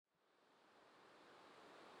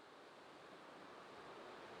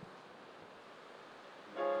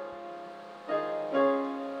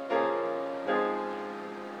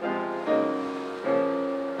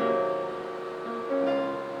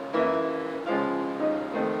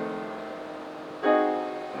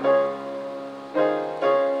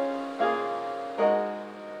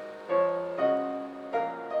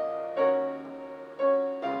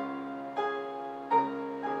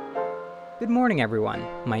morning, everyone.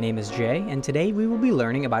 My name is Jay, and today we will be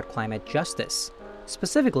learning about climate justice.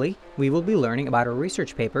 Specifically, we will be learning about a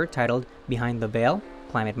research paper titled Behind the Veil: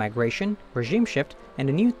 Climate Migration, Regime Shift, and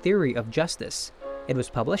a New Theory of Justice. It was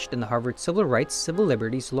published in the Harvard Civil Rights Civil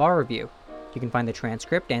Liberties Law Review. You can find the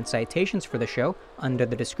transcript and citations for the show under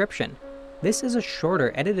the description. This is a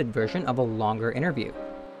shorter, edited version of a longer interview.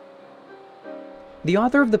 The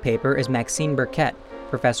author of the paper is Maxine Birkett,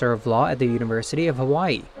 professor of law at the University of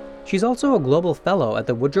Hawaii. She's also a global fellow at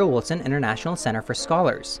the Woodrow Wilson International Center for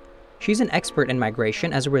Scholars. She's an expert in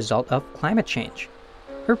migration as a result of climate change.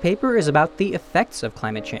 Her paper is about the effects of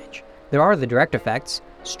climate change. There are the direct effects: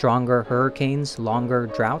 stronger hurricanes, longer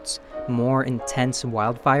droughts, more intense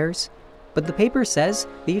wildfires. But the paper says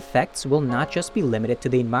the effects will not just be limited to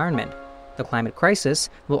the environment. The climate crisis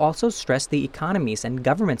will also stress the economies and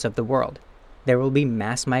governments of the world. There will be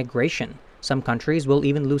mass migration. Some countries will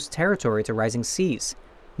even lose territory to rising seas.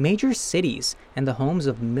 Major cities and the homes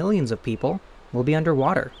of millions of people will be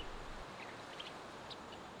underwater.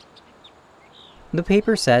 The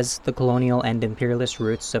paper says the colonial and imperialist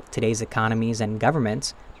roots of today's economies and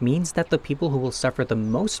governments means that the people who will suffer the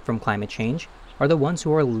most from climate change are the ones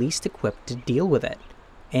who are least equipped to deal with it,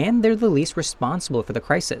 and they're the least responsible for the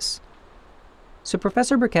crisis. So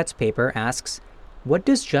Professor Birkett's paper asks, what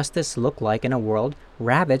does justice look like in a world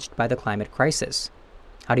ravaged by the climate crisis?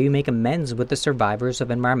 How do you make amends with the survivors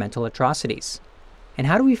of environmental atrocities? And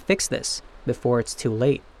how do we fix this before it's too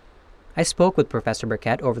late? I spoke with Professor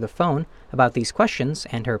Birkett over the phone about these questions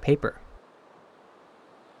and her paper.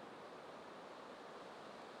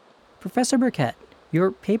 Professor Birkett,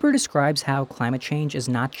 your paper describes how climate change is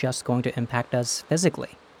not just going to impact us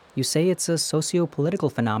physically. You say it's a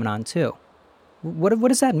socio-political phenomenon too. What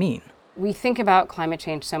does that mean? We think about climate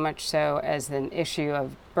change so much so as an issue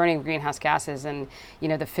of burning greenhouse gases and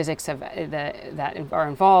the physics of that are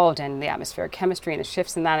involved, and the atmospheric chemistry and the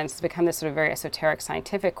shifts in that, and it's become this sort of very esoteric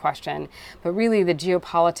scientific question. But really the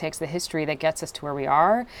geopolitics, the history that gets us to where we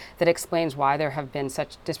are, that explains why there have been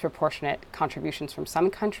such disproportionate contributions from some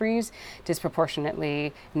countries,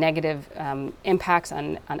 disproportionately negative impacts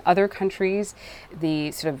on other countries,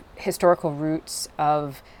 the sort of historical roots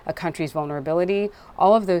of a country's vulnerability.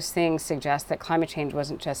 All of those things suggest that climate change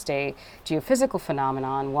wasn't just a geophysical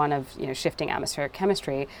phenomenon, one of shifting atmospheric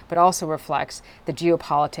chemistry, but also reflects the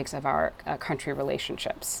geopolitics of our country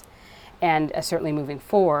relationships. And certainly moving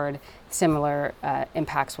forward, similar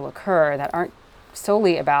impacts will occur that aren't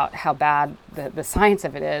solely about how bad the science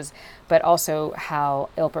of it is, but also how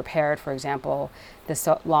ill-prepared, for example,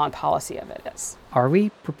 the law and policy of it is. Are we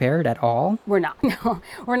prepared at all? We're not. No,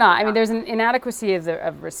 we're not. I mean, there's an inadequacy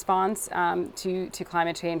of response to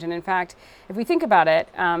climate change. And in fact, if we think about it,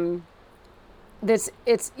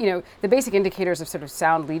 the basic indicators of sort of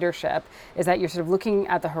sound leadership is that you're sort of looking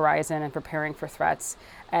at the horizon and preparing for threats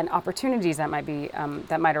and opportunities that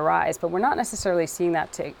might arise, but we're not necessarily seeing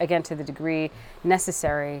that to the degree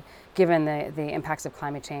necessary given the impacts of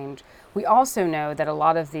climate change. We also know that a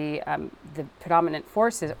lot of the predominant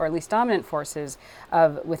forces, or at least dominant forces,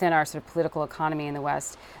 within our sort of political economy in the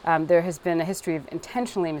West, there has been a history of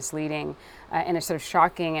intentionally misleading in a sort of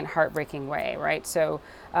shocking and heartbreaking way, right? So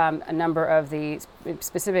a number of the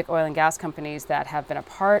specific oil and gas companies that have been a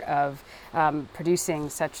part of producing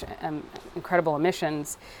such incredible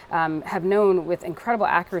emissions have known with incredible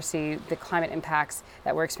accuracy the climate impacts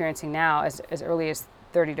that we're experiencing now as early as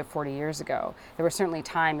 30 to 40 years ago. There was certainly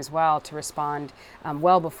time as well to respond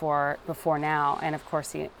well before now, and of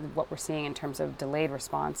course what we're seeing in terms of delayed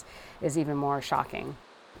response is even more shocking.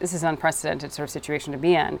 This is an unprecedented sort of situation to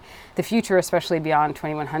be in. The future, especially beyond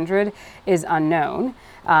 2100, is unknown.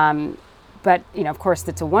 But of course,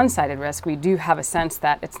 it's a one-sided risk. We do have a sense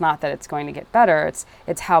that it's not that it's going to get better,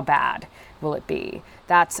 it's how bad will it be.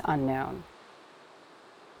 That's unknown.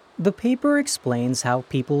 The paper explains how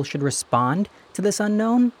people should respond to this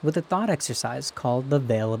unknown with a thought exercise called the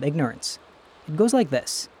veil of ignorance. It goes like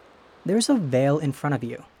this. There's a veil in front of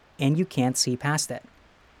you, and you can't see past it.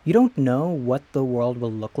 You don't know what the world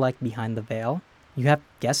will look like behind the veil. You have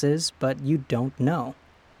guesses, but you don't know.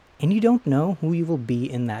 And you don't know who you will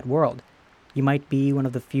be in that world. You might be one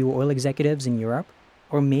of the few oil executives in Europe,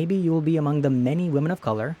 or maybe you will be among the many women of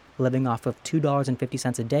color living off of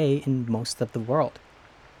 $2.50 a day in most of the world.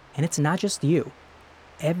 And it's not just you.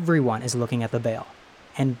 Everyone is looking at the veil,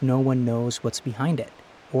 and no one knows what's behind it,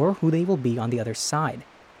 or who they will be on the other side.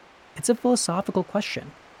 It's a philosophical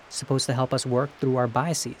question, supposed to help us work through our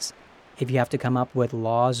biases. If you have to come up with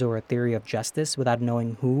laws or a theory of justice without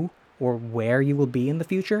knowing who or where you will be in the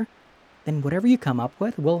future, then whatever you come up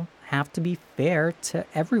with will have to be fair to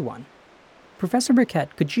everyone. Professor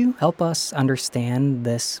Burkett, could you help us understand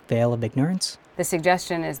this veil of ignorance? The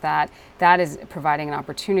suggestion is that that is providing an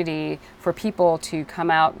opportunity for people to come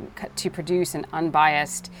out to produce an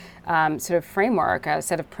unbiased sort of framework, a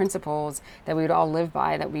set of principles that we would all live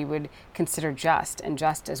by, that we would consider just, and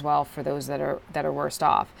just as well for those that are worst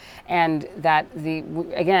off. And that the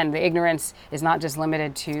ignorance is not just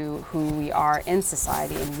limited to who we are in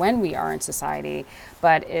society and when we are in society,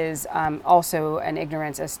 but is also an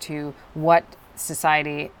ignorance as to what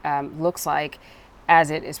society looks like as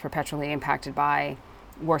it is perpetually impacted by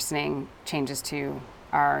worsening changes to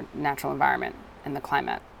our natural environment and the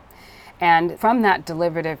climate. And from that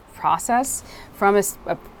deliberative process, from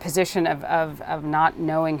a position of not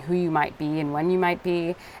knowing who you might be and when you might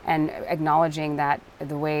be, and acknowledging that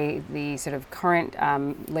the way the sort of current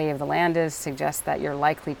lay of the land is suggests that you're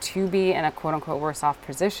likely to be in a quote-unquote worse off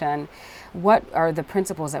position, what are the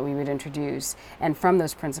principles that we would introduce? And from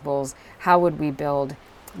those principles, how would we build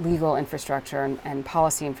legal infrastructure and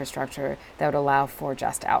policy infrastructure that would allow for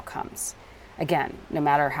just outcomes? Again, no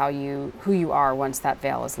matter who you are once that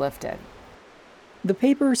veil is lifted. The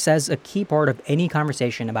paper says a key part of any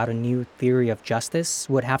conversation about a new theory of justice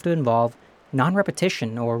would have to involve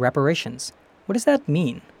non-repetition or reparations. What does that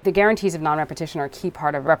mean? The guarantees of non-repetition are a key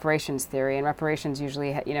part of reparations theory, and reparations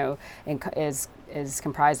usually, is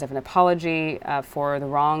comprised of an apology for the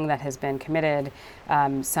wrong that has been committed,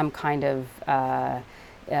 some kind of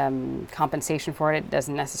compensation for it. It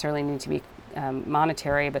doesn't necessarily need to be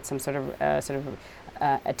monetary, but some sort of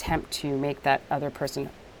attempt to make that other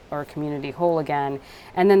person or community whole again.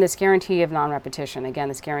 And then this guarantee of non-repetition, again,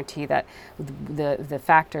 this guarantee that the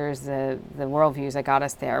factors, the worldviews that got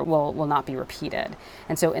us there will not be repeated.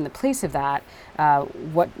 And so in the place of that,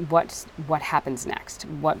 what happens next?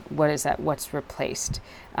 What is that? What's replaced?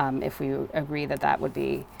 If we agree that would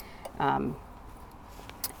be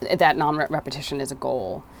that non-repetition is a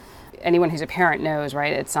goal. Anyone who's a parent knows,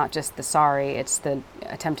 right? It's not just the sorry, it's the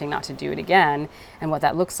attempting not to do it again. And what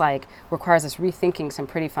that looks like requires us rethinking some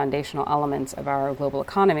pretty foundational elements of our global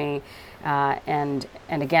economy. And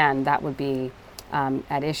again, that would be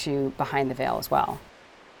at issue behind the veil as well.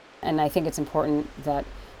 And I think it's important that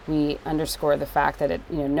we underscore the fact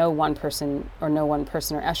that no one person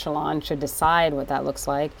or echelon should decide what that looks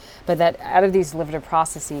like, but that out of these deliberative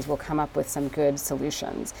processes we'll come up with some good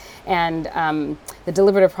solutions. And the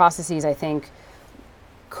deliberative processes, I think,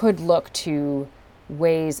 could look to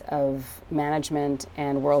ways of management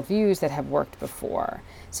and worldviews that have worked before.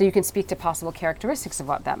 So you can speak to possible characteristics of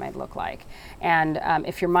what that might look like. And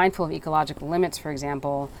if you're mindful of ecological limits, for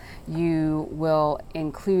example, you will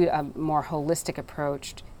include a more holistic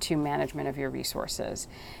approach to management of your resources.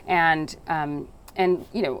 And in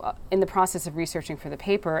the process of researching for the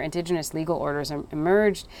paper, indigenous legal orders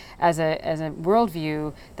emerged as a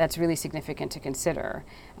worldview that's really significant to consider.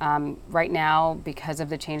 Right now, because of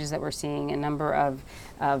the changes that we're seeing, a number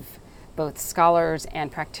of both scholars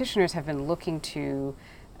and practitioners have been looking to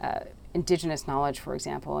indigenous knowledge, for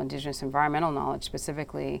example, indigenous environmental knowledge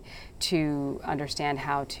specifically, to understand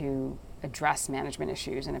how to address management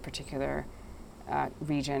issues in a particular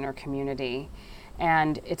region or community.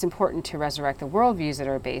 And it's important to resurrect the worldviews that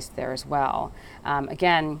are based there as well.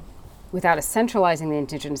 Again, without centralizing the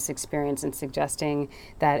indigenous experience and suggesting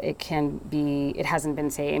that it hasn't been,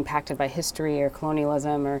 say, impacted by history or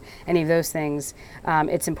colonialism or any of those things.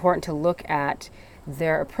 It's important to look at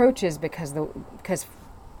their approaches because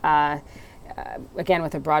again,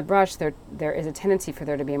 with a broad brush, there is a tendency for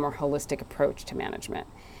there to be a more holistic approach to management.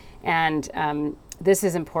 And this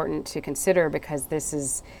is important to consider because this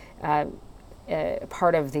is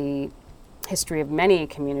part of the history of many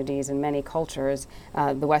communities and many cultures.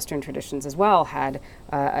 The Western traditions as well had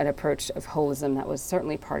an approach of holism that was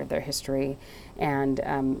certainly part of their history and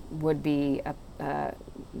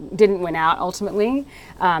didn't win out ultimately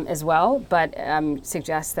as well, but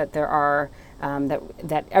suggests that there are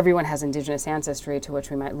that everyone has indigenous ancestry to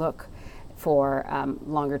which we might look for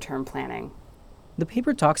longer term planning. The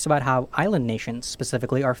paper talks about how island nations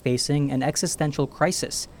specifically are facing an existential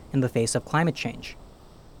crisis in the face of climate change.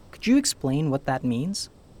 Could you explain what that means?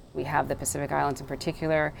 We have the Pacific Islands in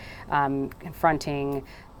particular confronting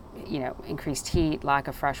increased heat, lack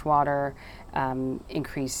of fresh water,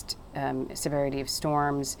 increased severity of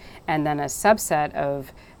storms, and then a subset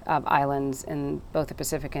of islands in both the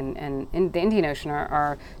Pacific and in the Indian Ocean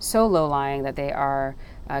are so low-lying that they are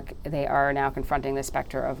now confronting the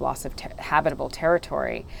specter of loss of habitable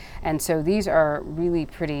territory. And so these are really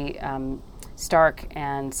pretty stark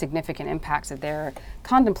and significant impacts that they're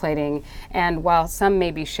contemplating. And while some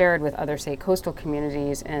may be shared with other, say, coastal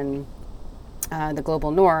communities in the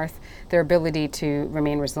global north, their ability to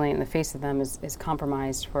remain resilient in the face of them is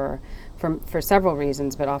compromised for several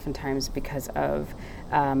reasons, but oftentimes because of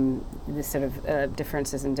the sort of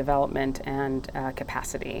differences in development and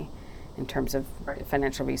capacity in terms of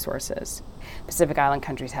financial resources. Pacific Island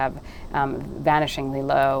countries have vanishingly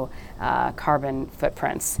low carbon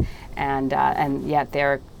footprints, and yet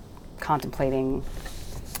they're contemplating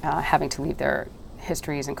having to leave their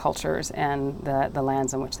histories and cultures and the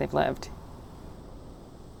lands on which they've lived.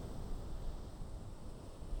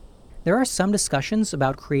 There are some discussions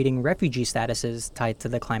about creating refugee statuses tied to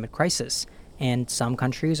the climate crisis, and some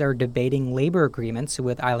countries are debating labor agreements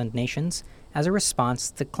with island nations as a response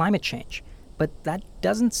to climate change. But that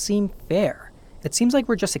doesn't seem fair. It seems like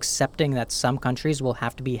we're just accepting that some countries will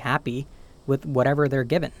have to be happy with whatever they're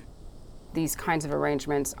given. These kinds of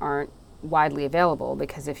arrangements aren't widely available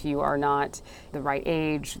because if you are not the right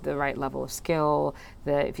age, the right level of skill,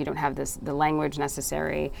 if you don't have the language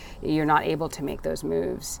necessary, you're not able to make those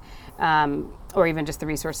moves. Or even just the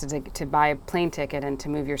resources to buy a plane ticket and to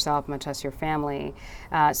move yourself, much less your family.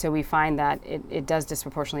 So we find that it does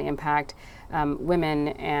disproportionately impact women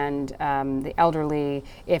and the elderly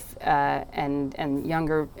and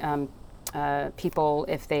younger people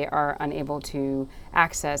if they are unable to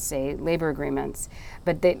access, say, labor agreements.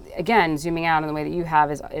 But again, zooming out in the way that you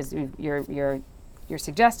have is you're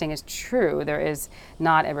suggesting is true. There is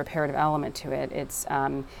not a reparative element to it.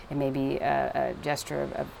 It may be a gesture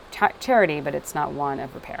of charity, but it's not one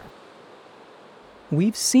of repair.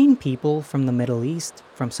 We've seen people from the Middle East,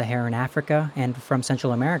 from Saharan Africa, and from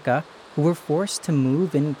Central America who were forced to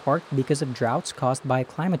move in part because of droughts caused by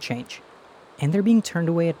climate change. And they're being turned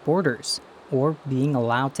away at borders, or being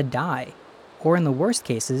allowed to die, or in the worst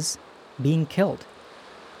cases, being killed.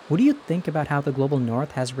 What do you think about how the global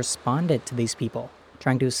north has responded to these people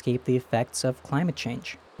trying to escape the effects of climate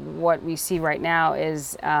change? What we see right now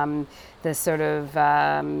is the sort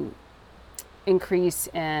of increase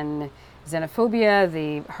in xenophobia,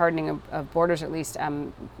 the hardening of borders, at least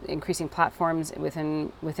increasing platforms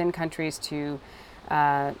within countries to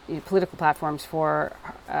political platforms for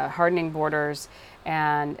hardening borders,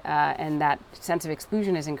 and that sense of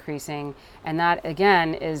exclusion is increasing, and that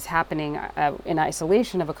again is happening in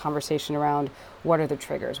isolation of a conversation around what are the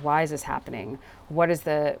triggers, why is this happening, what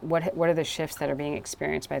are the shifts that are being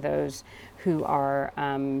experienced by those who are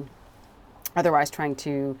otherwise trying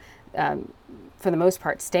to, for the most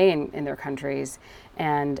part, stay in their countries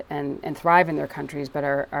and thrive in their countries, but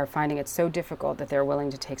are finding it so difficult that they're willing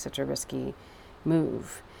to take such a risky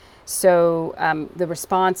move. So the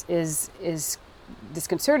response is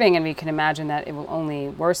disconcerting, and we can imagine that it will only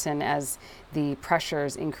worsen as the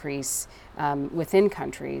pressures increase within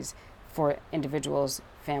countries for individuals,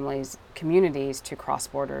 families, communities to cross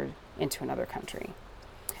border into another country.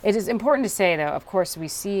 It is important to say, though, of course, we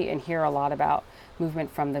see and hear a lot about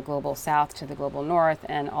movement from the global south to the global north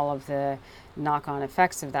and all of the knock-on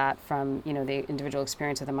effects of that, from the individual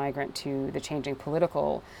experience of the migrant to the changing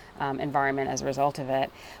political environment as a result of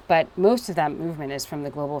it. But most of that movement is from the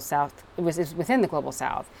global south. Is within the global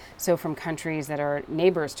south, so from countries that are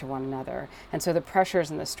neighbors to one another. And so the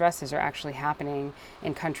pressures and the stresses are actually happening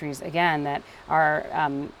in countries, again, that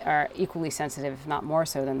are equally sensitive, if not more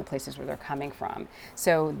so, than the places where they're coming from.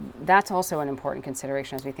 So that's also an important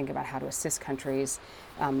consideration as we think about how to assist countries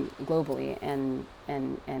globally in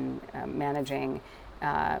managing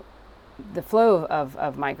the flow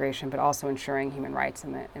of migration, but also ensuring human rights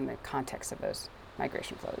in the context of those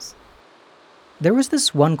migration flows. There was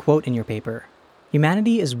this one quote in your paper: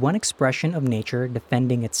 "Humanity is one expression of nature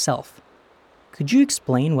defending itself." Could you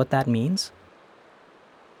explain what that means?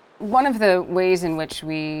 One of the ways in which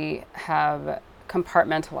we have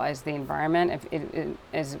compartmentalized the environment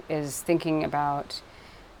is thinking about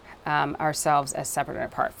ourselves as separate and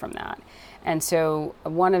apart from that. And so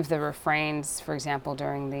one of the refrains, for example,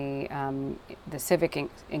 during the civic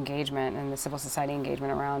engagement and the civil society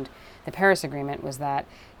engagement around the Paris Agreement was that,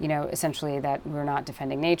 essentially that we're not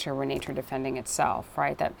defending nature, we're nature defending itself,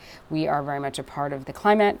 right? That we are very much a part of the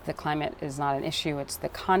climate. The climate is not an issue, it's the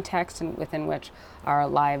context within which our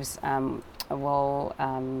lives will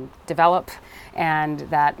develop, and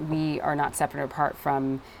that we are not separate or apart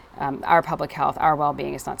from our public health. Our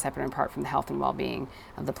well-being is not separate and apart from the health and well-being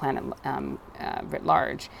of the planet writ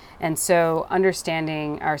large. And so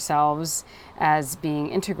understanding ourselves as being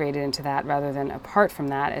integrated into that rather than apart from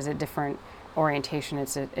that is a different orientation.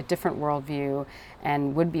 It's a different worldview,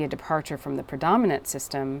 and would be a departure from the predominant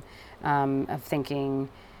system of thinking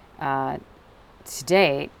to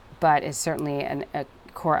date, but is certainly a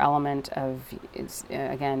core element of,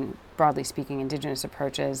 again, broadly speaking, indigenous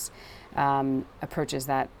approaches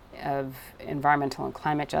that of environmental and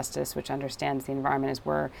climate justice, which understands the environment is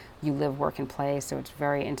where you live, work, and play. So it's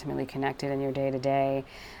very intimately connected in your day to day,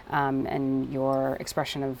 and your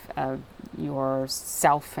expression of your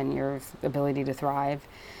self and your ability to thrive.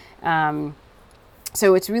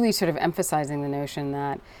 So it's really sort of emphasizing the notion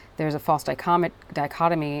that there's a false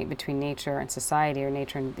dichotomy between nature and society, or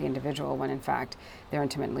nature and the individual, when in fact they're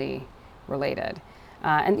intimately related.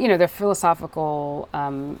 And there are philosophical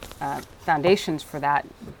foundations for that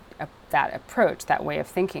approach, that way of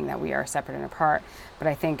thinking, that we are separate and apart. But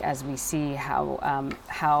I think as we see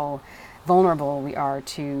how vulnerable we are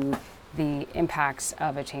to the impacts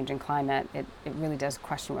of a changing climate, it really does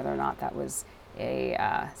question whether or not that was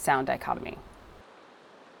a sound dichotomy.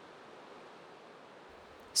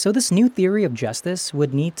 So this new theory of justice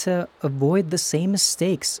would need to avoid the same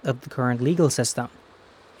mistakes of the current legal system.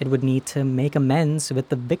 It would need to make amends with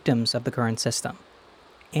the victims of the current system.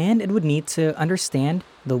 And it would need to understand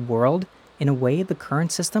the world in a way the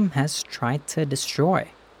current system has tried to destroy.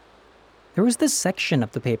 There was this section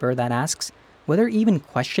of the paper that asks whether even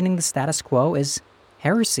questioning the status quo is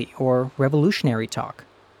heresy or revolutionary talk.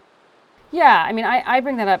 Yeah, I mean, I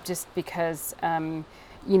bring that up just because,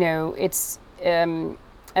 it's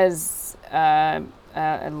as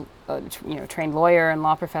trained lawyer and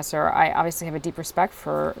law professor, I obviously have a deep respect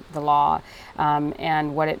for the law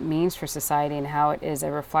and what it means for society, and how it is a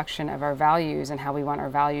reflection of our values and how we want our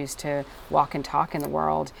values to walk and talk in the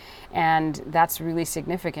world. And that's really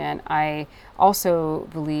significant. I also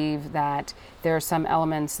believe that there are some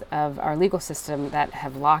elements of our legal system that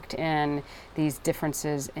have locked in these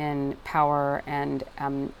differences in power and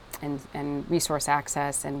resource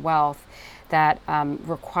access and wealth that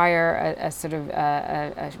require a sort of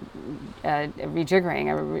a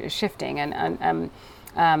rejiggering, a shifting, and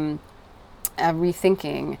a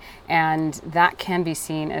rethinking, and that can be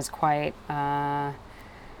seen as quite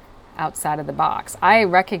outside of the box. I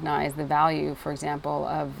recognize the value, for example,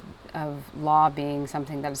 of law being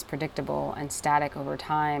something that is predictable and static over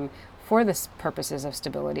time for the purposes of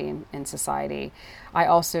stability in society. I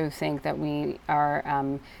also think that we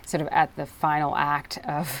are sort of at the final act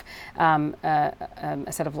of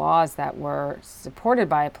a set of laws that were supported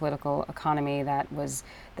by a political economy that was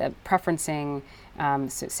preferencing,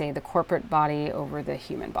 say, the corporate body over the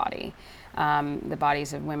human body. The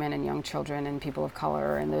bodies of women and young children and people of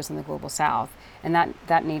color and those in the global south. And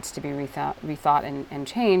that needs to be rethought and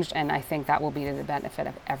changed, and I think that will be to the benefit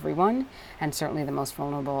of everyone, and certainly the most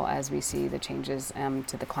vulnerable as we see the changes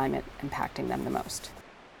to the climate impacting them the most.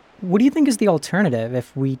 What do you think is the alternative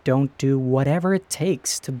if we don't do whatever it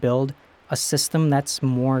takes to build a system that's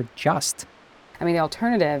more just? I mean, the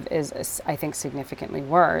alternative is, I think, significantly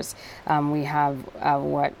worse. We have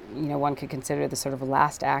what one could consider the sort of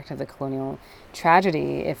last act of the colonial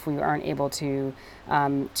tragedy if we aren't able to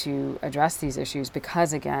address these issues,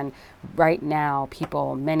 because again, right now,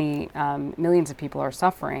 many millions of people are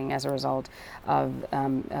suffering as a result of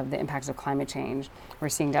the impacts of climate change. We're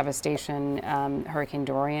seeing devastation. Hurricane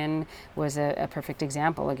Dorian was a perfect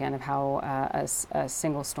example, again, of how a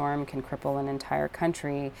single storm can cripple an entire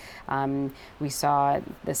country. We saw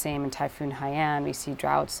the same in Typhoon Haiyan. We see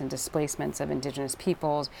droughts and displacements of indigenous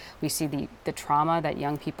peoples. We see the trauma that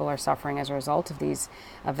young people are suffering as a result of these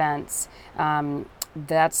events.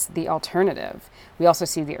 That's the alternative. We also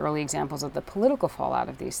see the early examples of the political fallout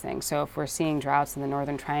of these things. So if we're seeing droughts in the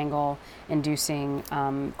Northern Triangle inducing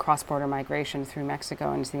cross-border migration through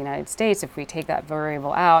Mexico into the United States, if we take that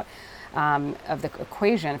variable out of the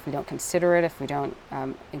equation, if we don't consider it, if we don't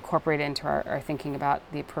incorporate it into our thinking about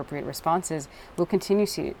the appropriate responses, we'll continue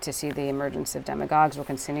to see the emergence of demagogues. We'll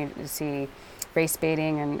continue to see race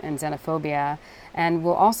baiting and xenophobia. And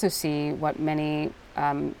we'll also see what many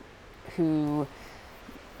who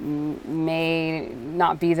may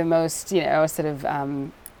not be the most, may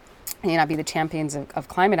not be the champions of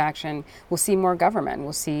climate action, we'll see more government.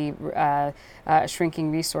 We'll see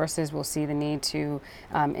shrinking resources. We'll see the need to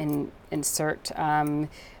insert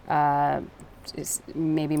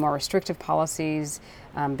maybe more restrictive policies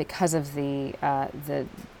because of the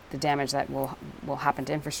damage that will happen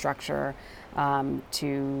to infrastructure,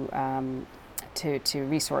 to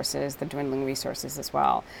resources, the dwindling resources as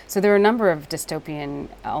well. So there are a number of dystopian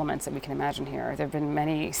elements that we can imagine here. There have been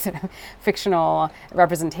many sort of fictional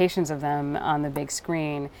representations of them on the big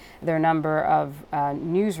screen. There are a number of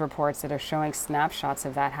news reports that are showing snapshots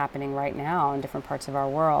of that happening right now in different parts of our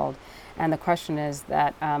world. And the question is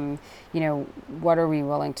that, what are we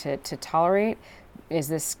willing to tolerate? Is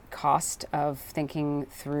this cost of thinking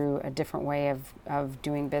through a different way of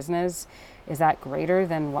doing business? Is that greater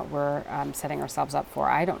than what we're setting ourselves up for?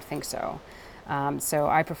 I don't think so. So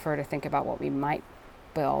I prefer to think about what we might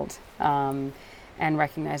build, and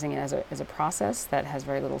recognizing it as a process that has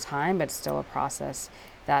very little time, but still a process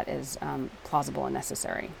that is plausible and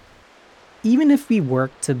necessary. Even if we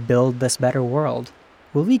work to build this better world,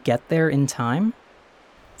 will we get there in time?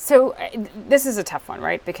 So this is a tough one,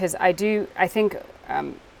 right? Because I think,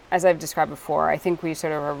 as I've described before, I think we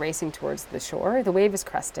sort of are racing towards the shore. The wave is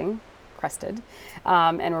crested,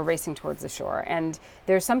 and we're racing towards the shore. And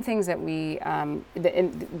there's some things that we're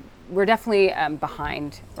definitely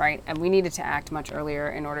behind, right? And we needed to act much earlier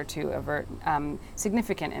in order to avert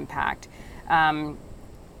significant impact.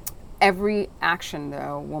 Every action,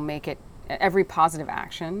 though, every positive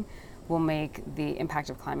action will make the impact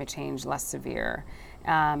of climate change less severe.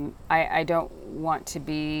 I don't want to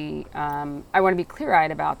be, I want to be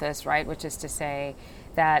clear-eyed about this, right? Which is to say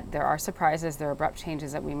that there are surprises, there are abrupt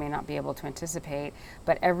changes that we may not be able to anticipate,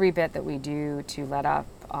 but every bit that we do to let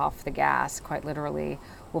off the gas, quite literally,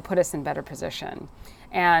 will put us in better position.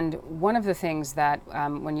 And one of the things that,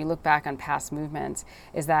 when you look back on past movements,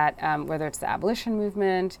 is that whether it's the abolition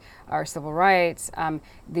movement or civil rights,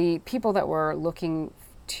 the people that were looking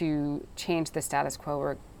to change the status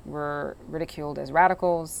quo were ridiculed as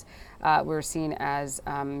radicals, were seen as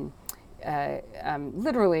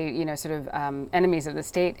literally, enemies of the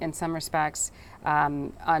state in some respects,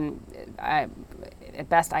 at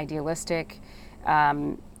best idealistic,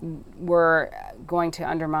 were going to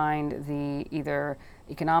undermine the either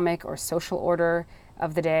economic or social order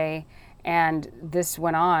of the day. And this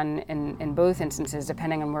went on in both instances,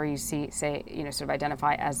 depending on where you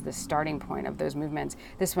identify as the starting point of those movements.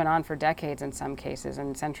 This went on for decades in some cases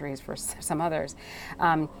and centuries for some others.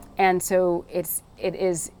 And so it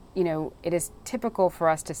is typical for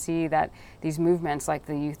us to see that these movements, like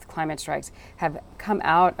the youth climate strikes, have come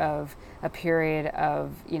out of a period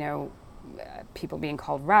of, people being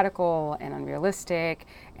called radical and unrealistic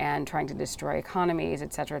and trying to destroy economies,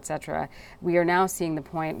 et cetera, et cetera. We are now seeing the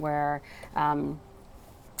point where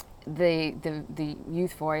the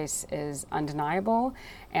youth voice is undeniable,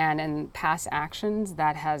 and in past actions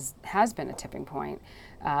that has been a tipping point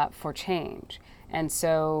for change. And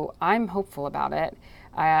so I'm hopeful about it.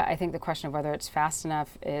 I think the question of whether it's fast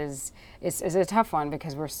enough is a tough one,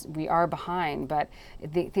 because we are behind, but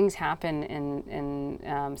things happen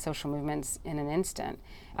in social movements in an instant.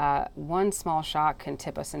 One small shock can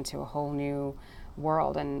tip us into a whole new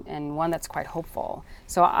world, and one that's quite hopeful.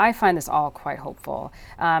 So I find this all quite hopeful.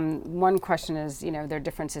 One question is, there are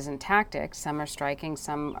differences in tactics. Some are striking,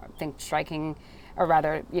 some think striking, or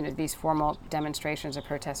rather, these formal demonstrations or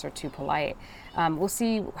protests are too polite. We'll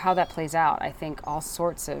see how that plays out. I think all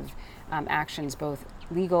sorts of actions, both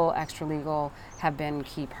legal, extra-legal, have been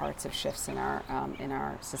key parts of shifts in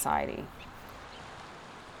our society.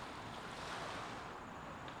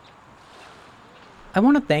 I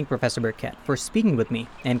want to thank Professor Burkett for speaking with me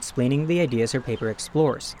and explaining the ideas her paper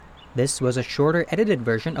explores. This was a shorter, edited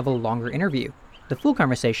version of a longer interview. The full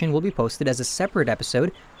conversation will be posted as a separate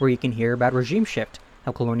episode where you can hear about regime shift,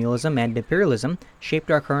 how colonialism and imperialism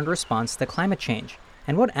shaped our current response to climate change,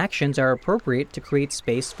 and what actions are appropriate to create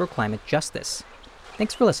space for climate justice.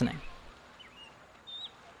 Thanks for listening.